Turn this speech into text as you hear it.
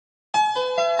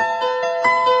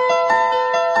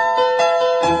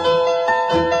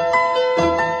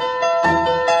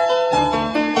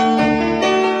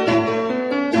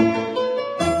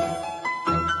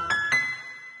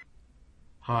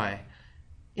Hi.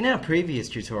 In our previous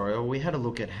tutorial, we had a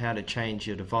look at how to change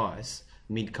your device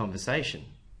mid-conversation.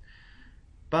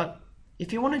 But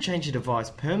if you want to change your device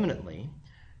permanently,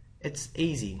 it's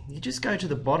easy. You just go to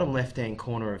the bottom left-hand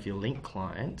corner of your Lync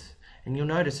client and you'll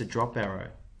notice a drop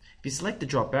arrow. If you select the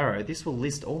drop arrow, this will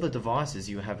list all the devices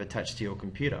you have attached to your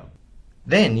computer.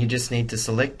 Then you just need to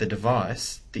select the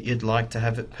device that you'd like to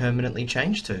have it permanently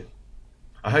changed to.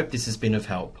 I hope this has been of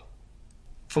help.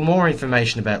 For more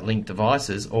information about Lync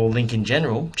devices or Lync in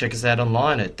general, check us out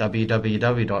online at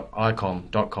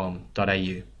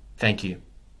www.icomm.com.au. Thank you.